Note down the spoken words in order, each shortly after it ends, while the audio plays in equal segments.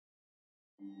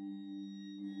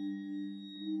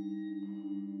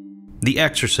The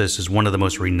Exorcist is one of the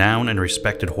most renowned and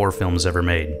respected horror films ever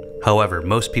made. However,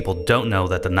 most people don't know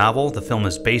that the novel the film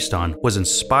is based on was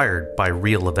inspired by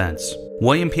real events.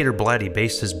 William Peter Blatty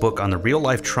based his book on the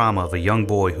real-life trauma of a young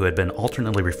boy who had been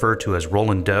alternately referred to as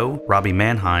Roland Doe, Robbie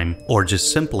Mannheim, or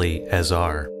just simply as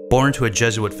R. Born to a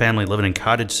Jesuit family living in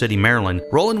Cottage City, Maryland,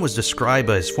 Roland was described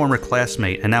by his former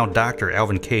classmate and now Dr.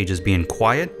 Alvin Cage as being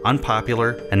quiet,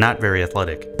 unpopular, and not very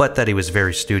athletic, but that he was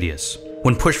very studious.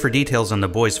 When pushed for details on the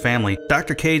boy's family,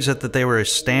 Dr. Cage said that they were a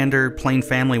standard, plain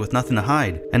family with nothing to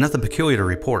hide, and nothing peculiar to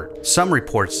report. Some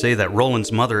reports say that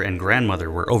Roland's mother and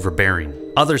grandmother were overbearing.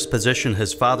 Others position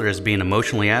his father as being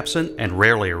emotionally absent and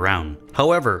rarely around.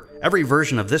 However, every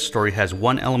version of this story has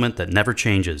one element that never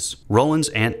changes: Roland's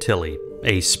Aunt Tilly.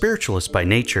 A spiritualist by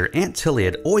nature, Aunt Tilly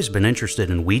had always been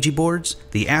interested in Ouija boards,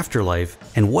 the afterlife,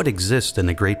 and what exists in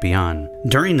the great beyond.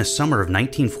 During the summer of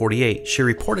 1948, she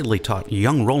reportedly taught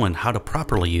young Roland how to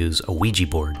properly use a Ouija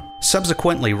board.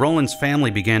 Subsequently, Roland's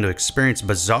family began to experience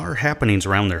bizarre happenings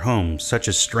around their home, such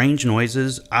as strange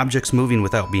noises, objects moving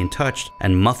without being touched,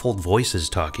 and muffled voices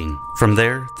talking. From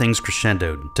there, things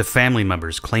crescendoed, to family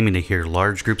members claiming to hear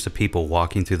large groups of people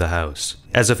walking through the house,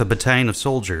 as if a battalion of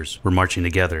soldiers were marching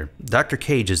together. Dr.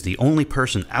 Cage is the only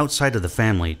person outside of the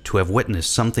family to have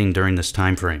witnessed something during this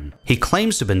time frame. He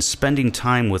claims to have been spending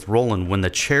time with Roland when the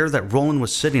chair that Roland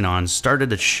was sitting on started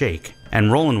to shake, and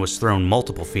Roland was thrown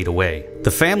multiple feet away.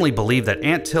 The family believed that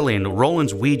Aunt Tilly and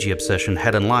Roland's Ouija obsession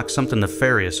had unlocked something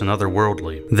nefarious and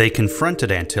otherworldly. They confronted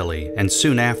Aunt Tilly, and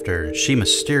soon after, she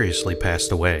mysteriously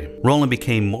passed away. Roland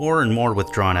became more and more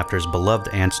withdrawn after his beloved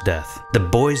aunt's death. The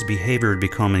boy's behavior would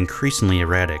become increasingly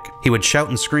erratic. He would shout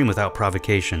and scream without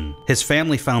provocation. His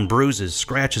family found bruises,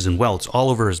 scratches, and welts all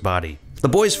over his body. The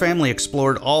boy's family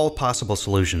explored all possible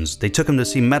solutions. They took him to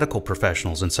see medical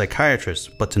professionals and psychiatrists,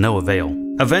 but to no avail.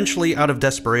 Eventually, out of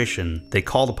desperation, they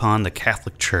called upon the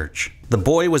Catholic Church. The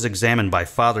boy was examined by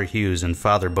Father Hughes and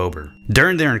Father Bober.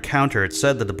 During their encounter, it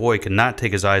said that the boy could not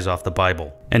take his eyes off the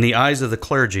Bible. In the eyes of the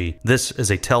clergy, this is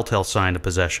a telltale sign of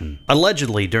possession.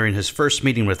 Allegedly, during his first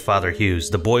meeting with Father Hughes,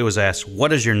 the boy was asked,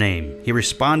 "What is your name?" He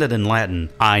responded in Latin,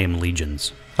 "I am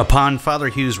Legions." Upon Father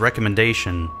Hughes'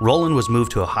 recommendation, Roland was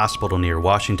moved to a hospital near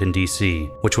Washington, D.C.,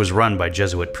 which was run by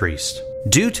Jesuit priests.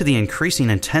 Due to the increasing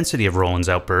intensity of Roland's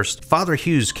outburst, Father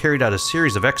Hughes carried out a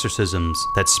series of exorcisms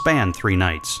that spanned 3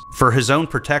 nights. For his own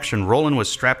protection, Roland was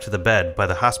strapped to the bed by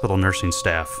the hospital nursing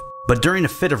staff. But during a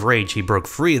fit of rage, he broke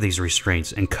free of these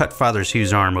restraints and cut Father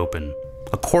Hughes' arm open.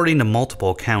 According to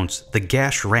multiple accounts, the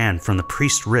gash ran from the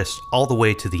priest's wrist all the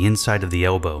way to the inside of the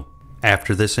elbow.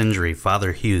 After this injury,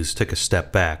 Father Hughes took a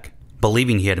step back,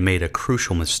 believing he had made a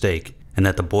crucial mistake and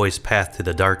that the boy's path to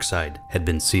the dark side had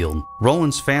been sealed.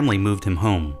 Roland's family moved him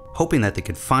home, hoping that they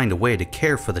could find a way to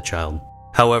care for the child.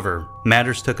 However,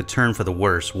 matters took a turn for the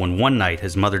worse when one night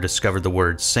his mother discovered the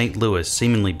word St. Louis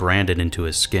seemingly branded into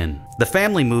his skin. The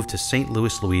family moved to St.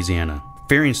 Louis, Louisiana.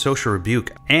 Fearing social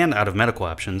rebuke and out of medical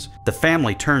options, the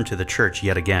family turned to the church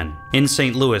yet again. In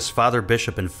St. Louis, Father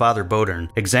Bishop and Father Bodern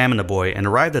examined the boy and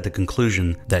arrived at the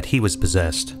conclusion that he was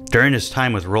possessed. During his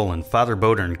time with Roland, Father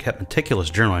Bodern kept meticulous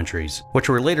journal entries, which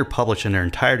were later published in their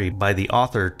entirety by the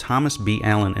author Thomas B.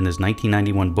 Allen in his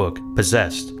 1991 book,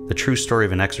 Possessed: The True Story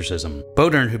of an Exorcism.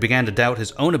 Bodern, who began to doubt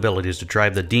his own abilities to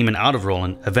drive the demon out of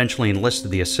Roland, eventually enlisted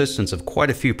the assistance of quite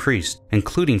a few priests,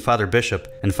 including Father Bishop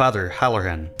and Father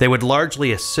Halloran. They would largely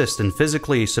assist in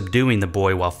physically subduing the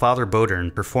boy while Father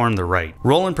Bodern performed the rite.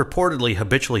 Roland purportedly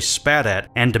habitually spat at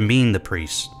and demeaned the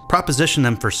priests, propositioned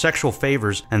them for sexual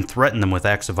favors, and threatened them with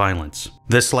acts of violence.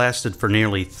 This lasted for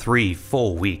nearly 3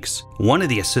 full weeks. One of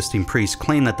the assisting priests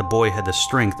claimed that the boy had the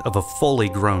strength of a fully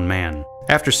grown man.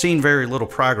 After seeing very little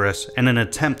progress and an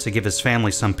attempt to give his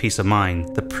family some peace of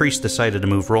mind, the priest decided to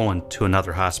move Roland to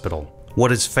another hospital.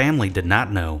 What his family did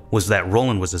not know was that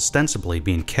Roland was ostensibly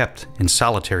being kept in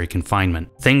solitary confinement.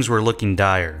 Things were looking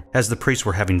dire, as the priests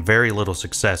were having very little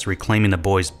success reclaiming the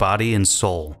boy's body and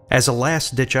soul. As a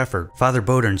last-ditch effort, Father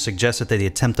Bodern suggested that he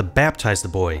attempt to baptize the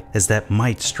boy, as that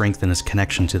might strengthen his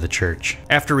connection to the church.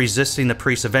 After resisting the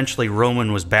priest, eventually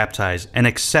Roland was baptized and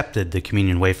accepted the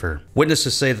communion wafer.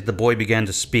 Witnesses say that the boy began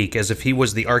to speak as if he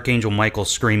was the Archangel Michael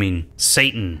screaming,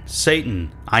 "Satan,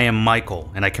 Satan, I am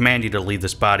Michael, and I command you to leave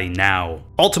this body now."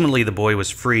 Ultimately, the boy was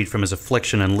freed from his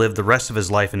affliction and lived the rest of his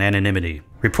life in anonymity,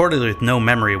 reportedly with no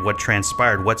memory of what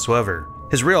transpired whatsoever.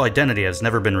 His real identity has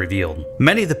never been revealed.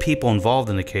 Many of the people involved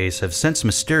in the case have since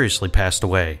mysteriously passed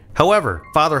away. However,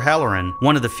 Father Halloran,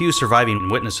 one of the few surviving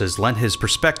witnesses, lent his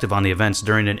perspective on the events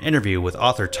during an interview with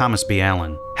author Thomas B.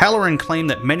 Allen. Halloran claimed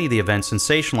that many of the events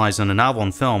sensationalized in the novel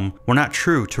and film were not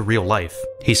true to real life.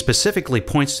 He specifically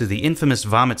points to the infamous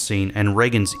vomit scene and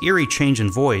Reagan's eerie change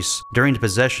in voice during the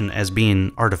possession as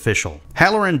being artificial.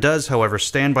 Halloran does, however,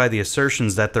 stand by the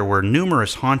assertions that there were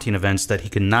numerous haunting events that he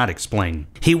could not explain.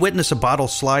 He witnessed a bottle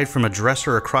slide from a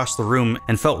dresser across the room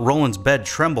and felt Roland's bed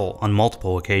tremble on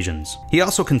multiple occasions. He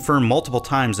also confirmed multiple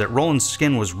times that Roland's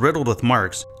skin was riddled with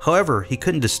marks, however, he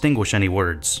couldn't distinguish any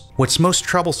words. What's most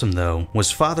troublesome, though, was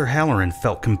Father Halloran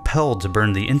felt compelled to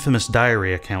burn the infamous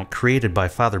diary account created by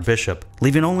Father Bishop,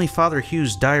 leaving only Father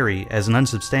Hugh's diary as an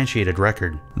unsubstantiated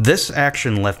record. This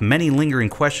action left many lingering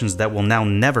questions that will now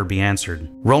never be answered.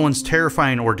 Roland's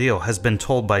terrifying ordeal has been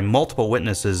told by multiple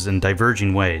witnesses in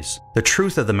diverging ways. The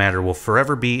truth of the matter will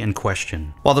forever be in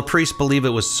question. While the priests believe it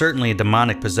was certainly a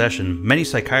demonic possession, many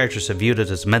psychiatrists have viewed it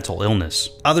as mental illness.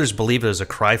 Others believe it as a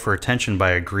cry for attention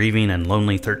by a grieving and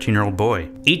lonely 13-year-old boy.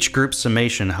 Each group's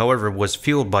summation, however, was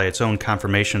fueled by its own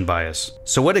confirmation bias.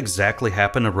 So what exactly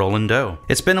happened to Roland Doe?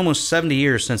 It's been almost 70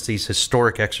 years since these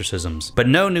historic exorcisms, but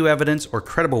no new evidence or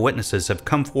credible witnesses have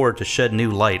come forward to shed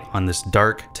new light on this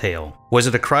dark tale. Was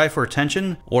it a cry for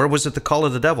attention, or was it the call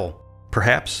of the devil?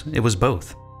 Perhaps it was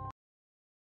both.